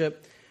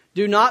worship.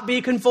 Do not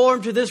be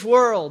conformed to this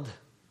world,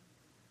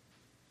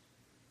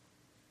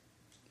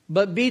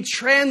 but be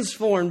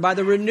transformed by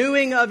the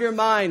renewing of your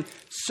mind,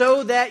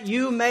 so that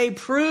you may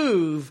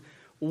prove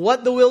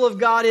what the will of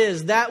God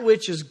is, that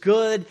which is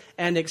good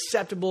and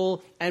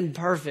acceptable and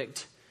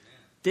perfect.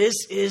 This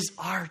is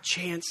our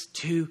chance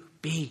to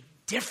be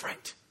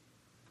different.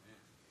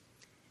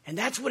 And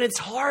that's when it's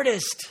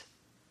hardest.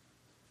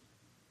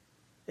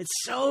 It's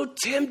so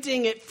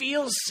tempting. It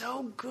feels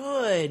so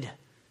good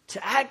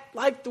to act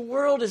like the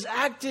world is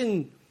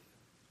acting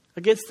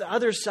against the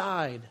other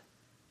side.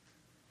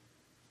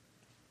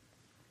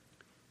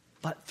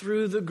 But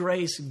through the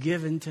grace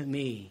given to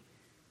me,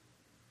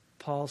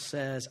 Paul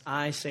says,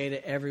 I say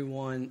to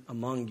everyone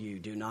among you,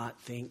 do not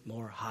think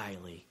more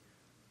highly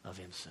of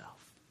himself.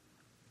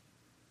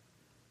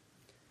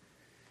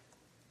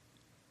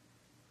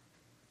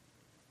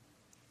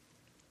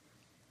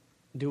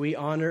 Do we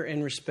honor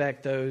and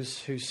respect those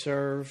who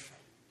serve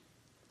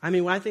I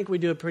mean, I think we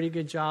do a pretty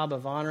good job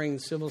of honoring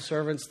civil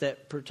servants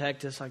that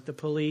protect us, like the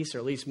police, or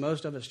at least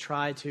most of us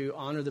try to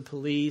honor the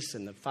police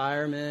and the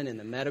firemen and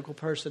the medical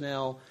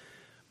personnel.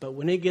 But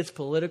when it gets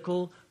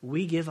political,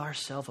 we give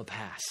ourselves a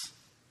pass.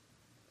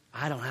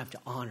 I don't have to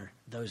honor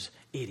those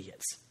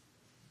idiots.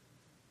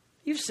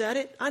 You've said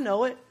it. I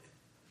know it.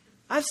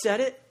 I've said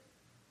it.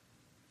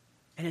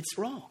 And it's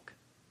wrong.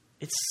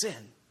 It's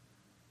sin.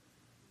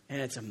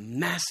 And it's a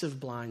massive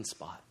blind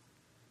spot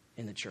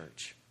in the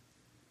church.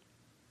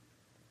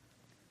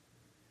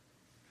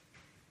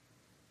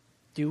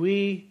 Do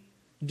we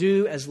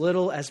do as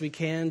little as we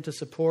can to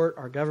support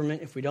our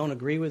government if we don't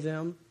agree with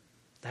them?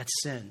 That's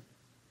sin.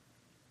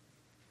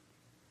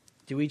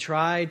 Do we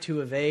try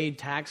to evade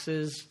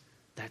taxes?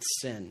 That's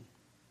sin.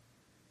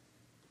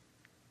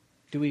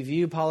 Do we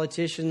view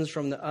politicians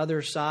from the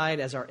other side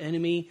as our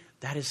enemy?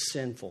 That is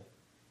sinful.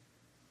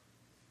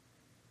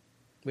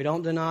 We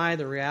don't deny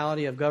the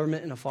reality of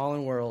government in a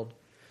fallen world,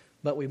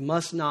 but we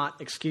must not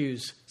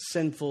excuse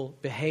sinful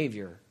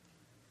behavior,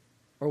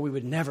 or we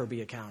would never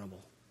be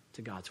accountable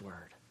to God's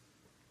word.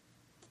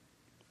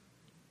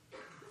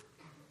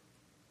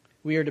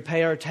 We are to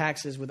pay our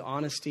taxes with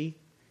honesty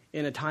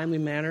in a timely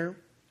manner.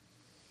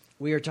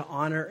 We are to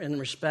honor and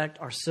respect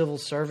our civil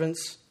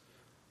servants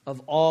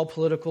of all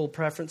political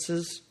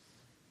preferences.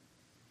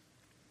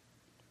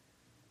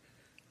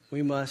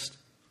 We must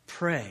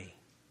pray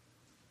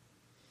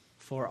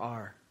for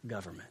our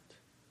government.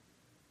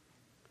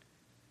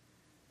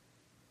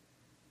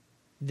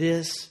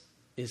 This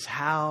is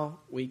how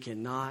we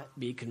cannot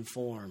be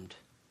conformed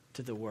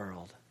to the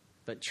world,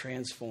 but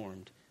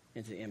transformed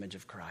into the image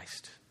of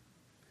Christ.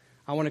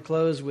 I want to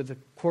close with a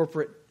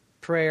corporate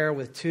prayer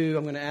with two.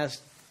 I'm going to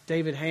ask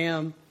David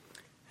Ham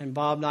and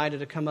Bob Nida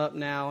to come up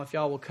now, if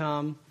y'all will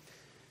come.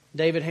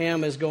 David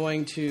Ham is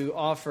going to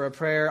offer a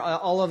prayer.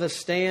 All of us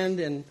stand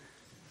and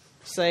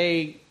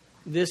say,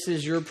 this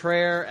is your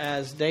prayer,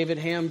 as David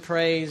Ham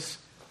prays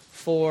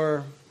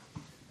for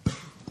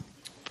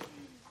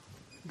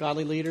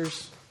godly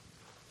leaders.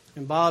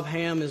 And Bob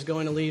Ham is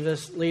going to lead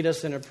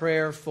us in a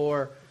prayer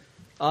for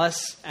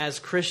us as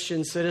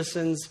Christian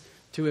citizens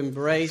to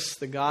embrace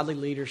the godly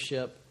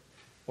leadership,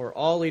 or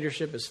all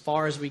leadership as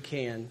far as we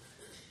can,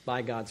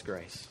 by God's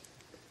grace.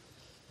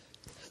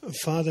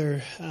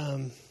 Father,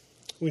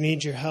 we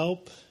need your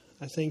help.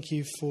 I thank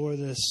you for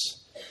this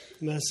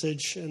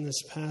message and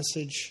this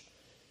passage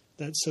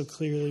that so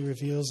clearly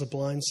reveals a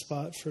blind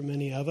spot for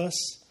many of us.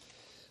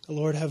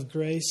 Lord, have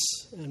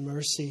grace and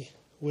mercy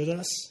with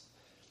us.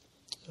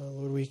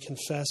 Lord, we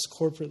confess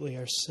corporately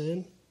our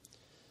sin.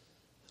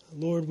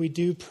 Lord, we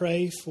do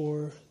pray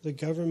for the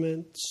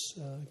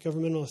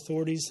governmental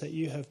authorities that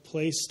you have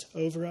placed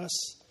over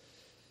us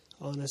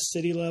on a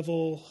city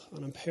level,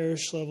 on a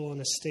parish level, on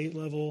a state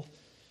level,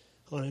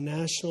 on a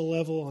national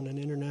level, on an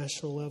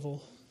international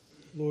level.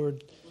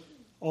 Lord,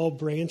 all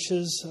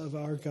branches of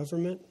our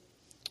government,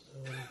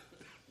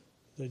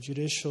 the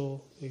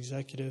judicial,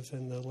 executive,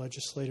 and the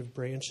legislative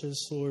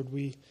branches. Lord,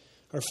 we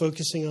are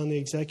focusing on the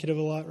executive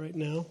a lot right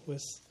now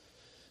with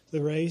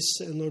the race.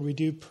 And Lord, we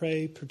do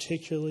pray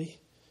particularly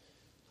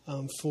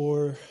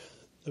for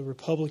the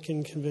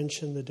Republican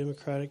convention, the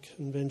Democratic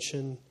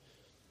convention,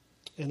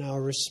 and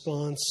our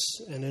response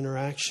and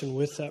interaction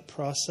with that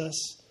process.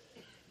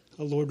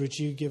 Lord, would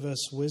you give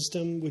us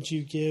wisdom? Would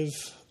you give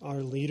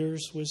our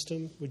leaders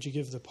wisdom? Would you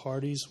give the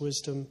parties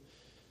wisdom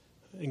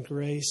and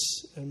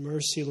grace and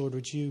mercy? Lord,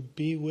 would you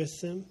be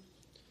with them?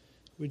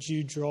 Would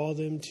you draw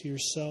them to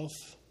yourself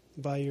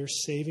by your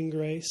saving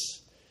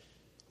grace?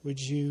 Would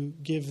you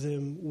give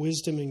them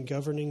wisdom in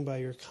governing by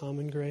your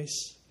common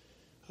grace?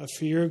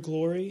 For your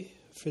glory,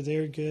 for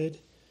their good,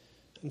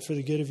 and for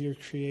the good of your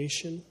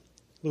creation.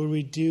 Lord,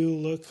 we do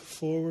look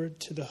forward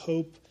to the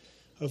hope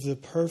of the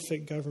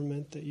perfect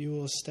government that you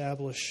will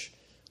establish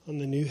on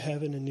the new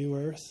heaven and new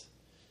earth.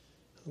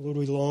 Lord,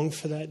 we long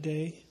for that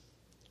day.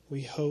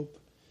 We hope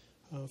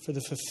for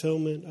the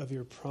fulfillment of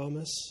your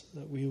promise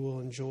that we will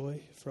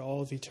enjoy for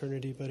all of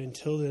eternity. But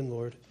until then,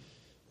 Lord,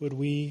 would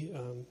we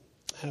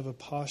have a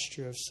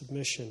posture of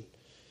submission.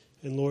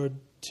 And Lord,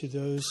 to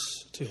those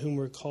to whom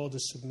we're called to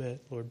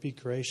submit, Lord, be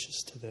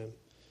gracious to them.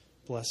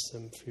 Bless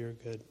them for your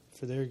good,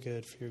 for their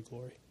good, for your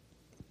glory.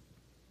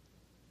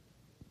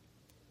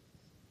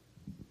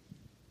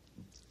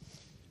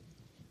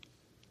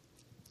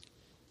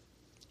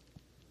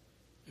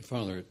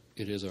 Father,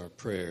 it is our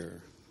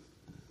prayer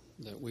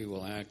that we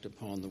will act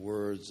upon the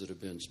words that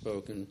have been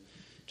spoken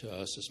to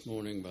us this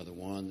morning by the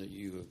one that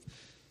you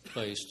have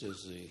placed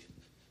as the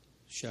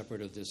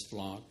shepherd of this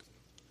flock,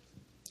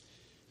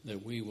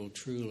 that we will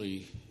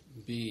truly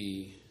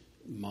be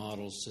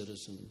model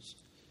citizens,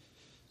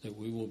 that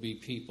we will be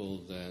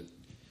people that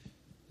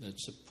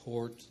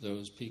support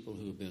those people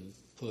who have been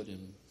put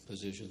in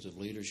positions of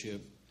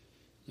leadership,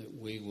 that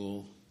we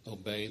will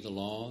obey the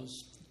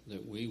laws,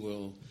 that we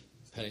will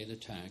pay the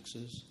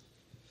taxes,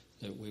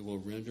 that we will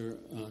render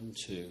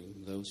unto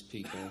those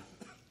people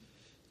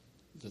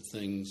the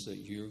things that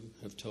you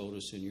have told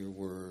us in your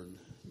word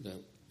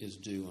that is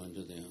due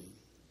unto them.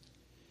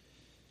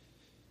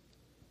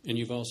 And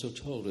you've also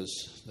told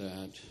us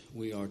that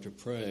we are to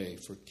pray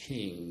for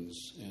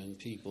kings and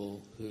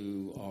people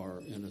who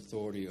are in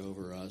authority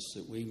over us,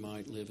 that we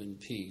might live in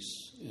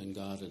peace and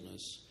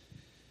godliness.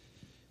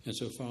 And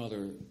so,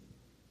 Father,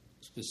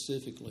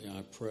 specifically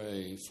I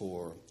pray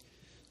for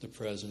the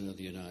President of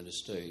the United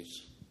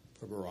States,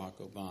 for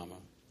Barack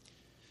Obama,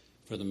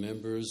 for the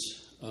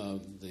members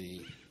of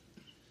the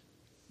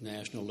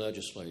National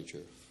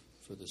Legislature,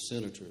 for the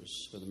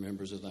senators, for the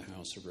members of the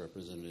House of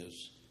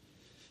Representatives,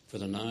 for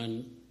the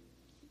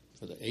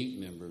 8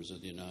 members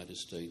of the United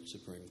States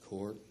Supreme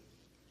Court.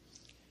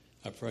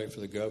 I pray for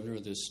the governor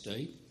of this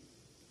state,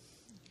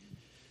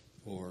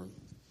 for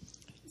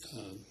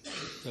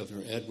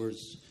Governor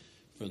Edwards,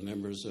 for the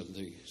members of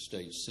the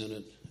state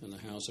Senate and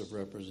the House of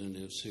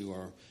Representatives who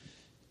are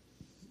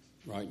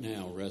right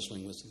now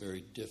wrestling with a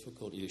very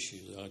difficult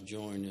issue. I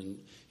join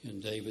in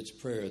David's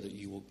prayer that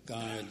you will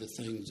guide the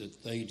things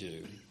that they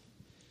do.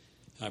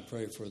 I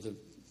pray for the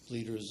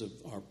leaders of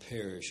our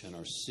parish and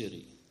our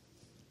city,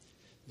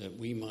 that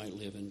we might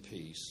live in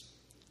peace.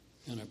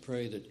 And I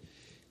pray that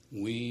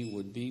we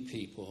would be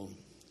people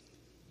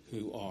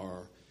who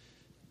are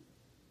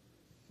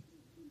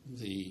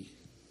the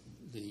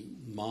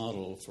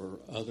model for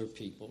other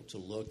people to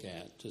look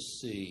at, to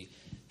see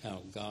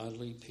how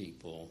godly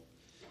people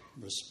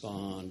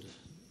respond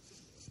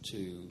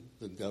to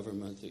the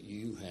government that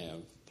you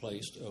have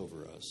placed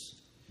over us,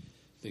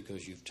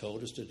 because you've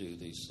told us to do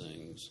these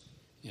things.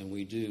 And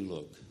we do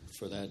look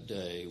for that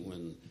day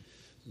when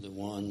the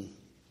one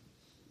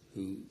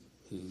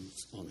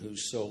on whose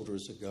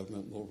shoulders the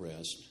government will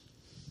rest,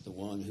 the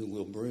one who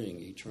will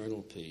bring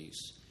eternal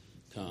peace,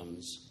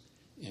 comes.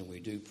 And we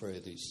do pray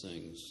these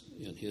things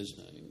in his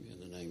name, in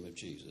the name of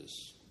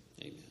Jesus.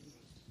 Amen.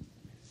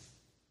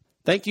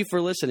 Thank you for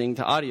listening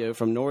to audio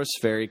from Norris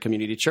Ferry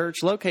Community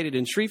Church, located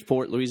in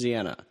Shreveport,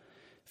 Louisiana.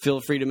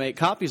 Feel free to make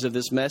copies of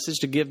this message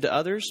to give to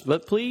others,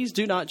 but please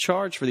do not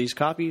charge for these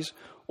copies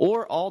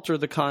or alter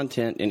the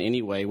content in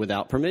any way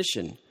without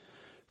permission.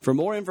 For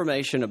more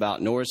information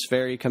about Norris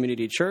Ferry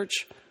Community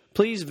Church,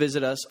 please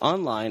visit us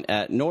online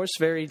at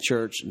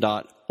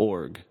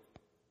norrisferrychurch.org.